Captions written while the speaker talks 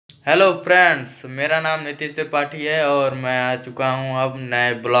Hello friends, मेरा नाम नीतीश त्रिपाठी है और मैं आ चुका हूं अब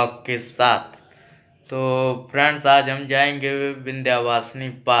नए ब्लॉग के साथ। तो फ्रेंड्स, आज हम जाएंगे विंध्यावासिनी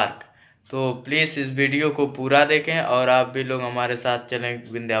पार्क। तो प्लीज़ इस वीडियो को पूरा देखें और आप भी लोग हमारे साथ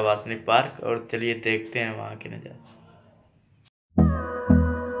चलें विंध्यावासिनी पार्क। और चलिए देखते हैं वहाँ के नज़ारे।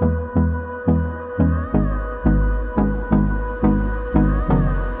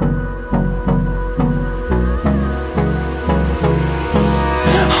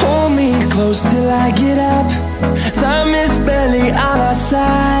 Close till I get up. Time is barely on our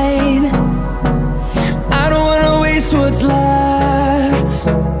side. I don't wanna waste what's left.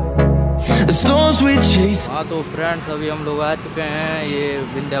 The storms we chase. हाँ तो फ्रेंड्स, अभी हम लोग आ चुके हैं ये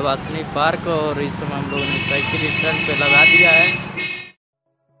विंध्यवासिनी पार्क और इस समय हम लोगों ने साइकिल स्टैंड पे लगा दिया है।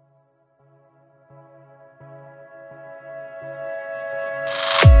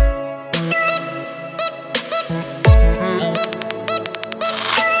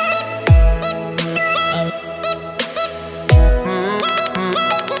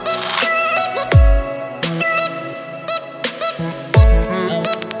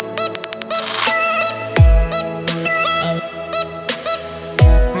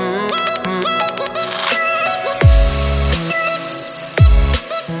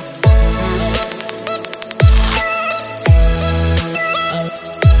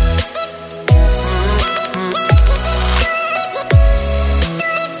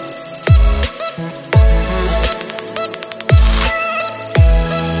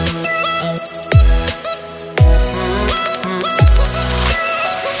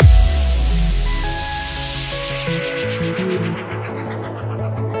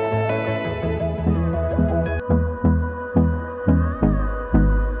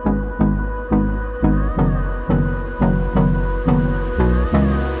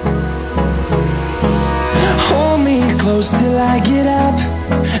 Close till I get up.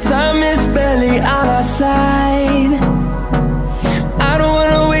 Time is barely on our side. I don't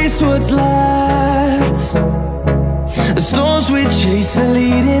wanna waste what's left. The storms we chase are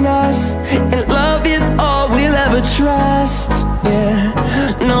leading us, and love is all we'll ever trust. Yeah,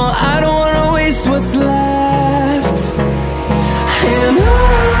 no, I don't wanna waste what's left. And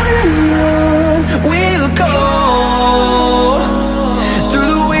on we'll go, through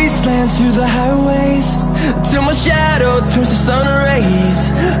the wastelands, through the highways, till my shadow turns to sun rays.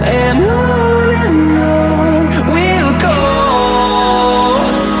 And on we'll go,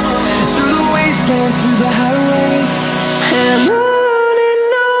 through the wastelands, through the highways. And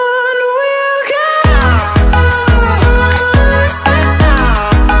on we'll go.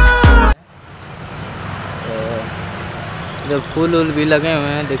 इधर फूल उल भी लगे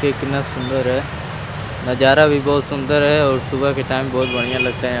हुए हैं, देखिए कितना सुंदर है। नज़ारा भी बहुत सुंदर है और सुबह के टाइम बहुत बढ़िया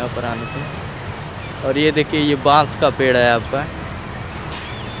लगता है यहाँ पर आने से। और ये देखिए, ये बांस का पेड़ है आपका,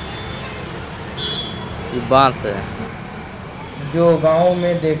 ये बांस है जो गांव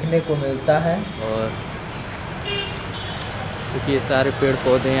में देखने को मिलता है। और देखिए सारे पेड़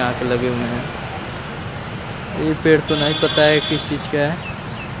पौधे यहाँ के लगे हुए हैं। ये पेड़ तो नहीं पता है किस चीज़ का है।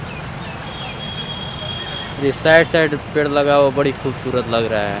 ये साइड साइड पेड़ लगा हुआ बड़ी खूबसूरत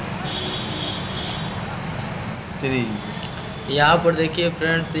लग रहा है। यहाँ पर देखिए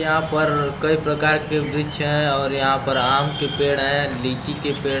फ्रेंड्स, यहाँ पर कई प्रकार के वृक्ष हैं और यहाँ पर आम के पेड़ हैं, लीची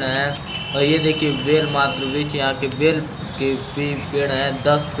के पेड़ हैं। और ये देखिए बेल मात्र वृक्ष, यहाँ के बेल के भी पेड़ हैं।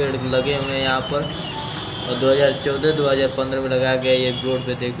 10 पेड़ लगे हुए हैं यहाँ पर और 2014-2015 में लगाया गया ये रोड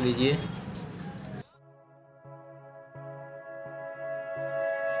पे, देख लीजिए।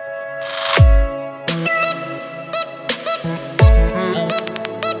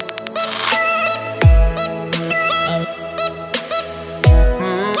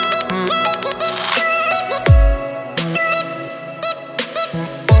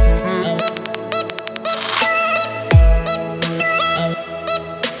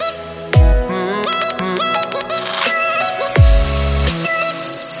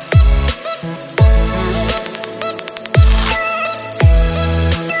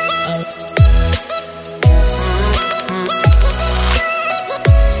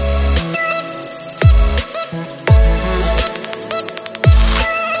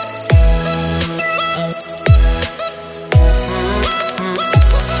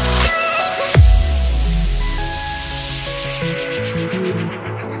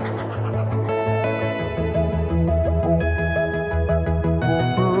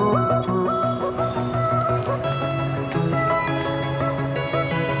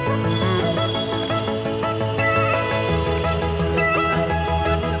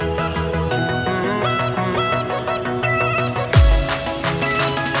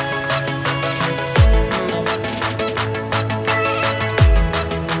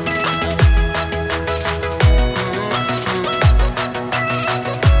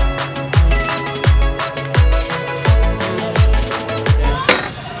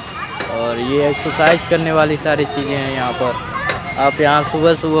 एक्सरसाइज करने वाली सारी चीज़ें हैं यहाँ पर। आप यहाँ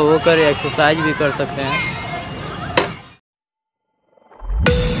सुबह सुबह होकर एक्सरसाइज भी कर सकते हैं।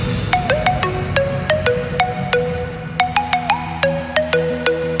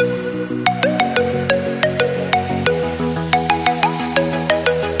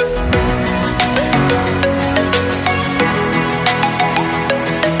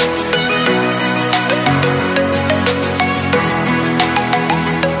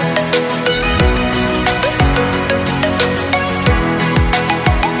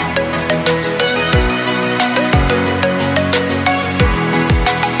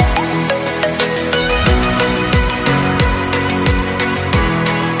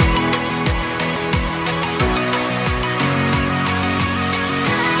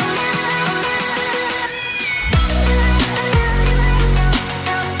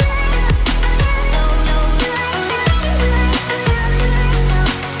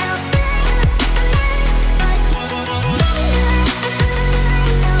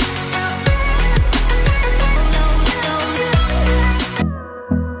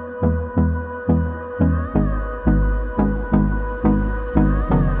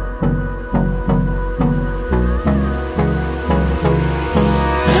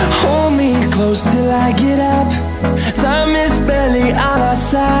 Close till I get up. Time is barely on our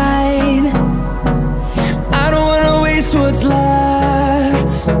side. I don't wanna waste what's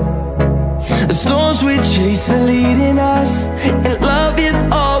left. The storms we chase are leading us, and love is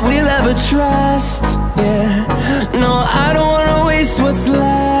all we'll ever trust. Yeah, no, I don't wanna waste what's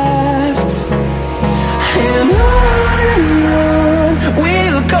left. And on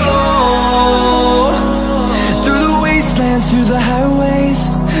we'll go, through the wastelands, through the highways,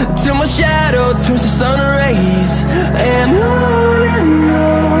 till my shadow turns to sun rays. And on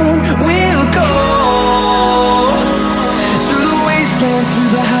we'll go, through the wastelands,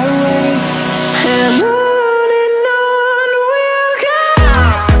 through the highways. And on we'll go.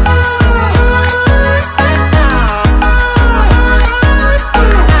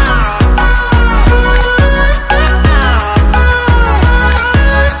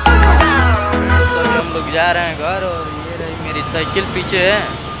 अभी हम लोग जा रहे हैं घर, और ये रही मेरी साइकिल पीछे है।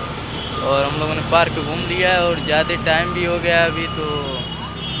 और हम लोगों ने पार्क घूम लिया है और ज़्यादा टाइम भी हो गया अभी, तो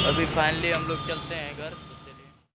अभी फाइनली हम लोग चलते हैं।